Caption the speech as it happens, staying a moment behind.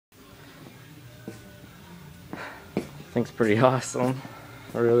Thing's pretty awesome.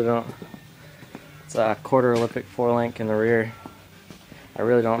 I really don't. It's a quarter elliptic 4-link in the rear. I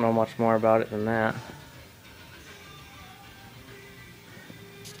really don't know much more about it than that.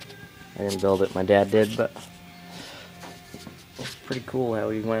 I didn't build it, my dad did, but it's pretty cool how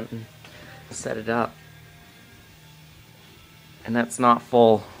he went and set it up. And that's not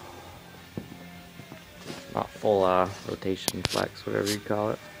full rotation flex, whatever you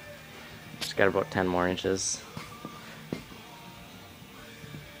call it. Just got about 10 more inches.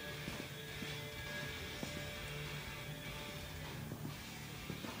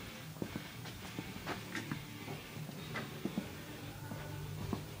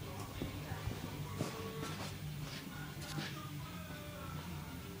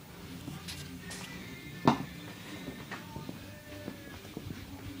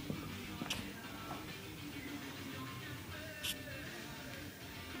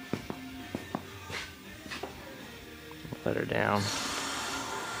 Let her down.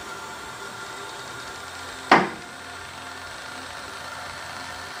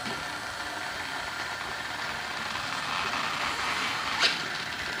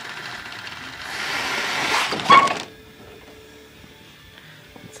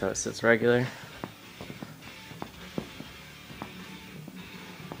 That's how it sits regular.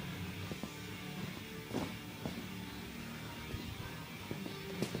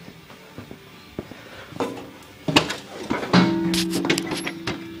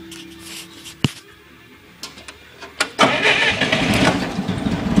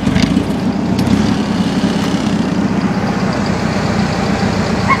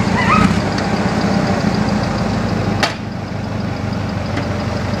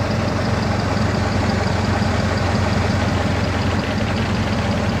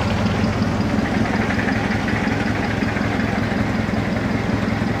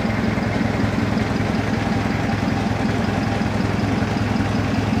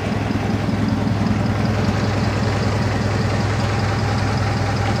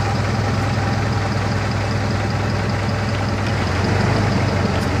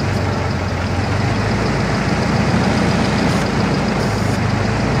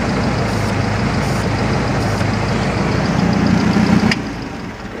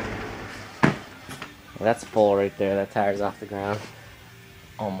 That's full right there. That tire's off the ground.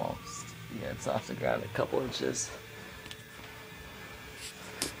 Almost. Yeah, it's off the ground a couple inches.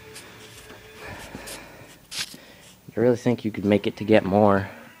 I really think you could make it to get more.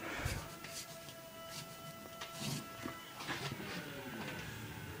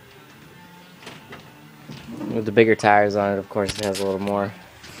 With the bigger tires on it, of course, it has a little more.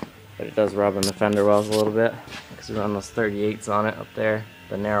 But it does rub in the fender wells a little bit because we run those 38s on it up there,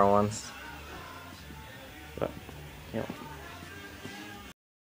 the narrow ones.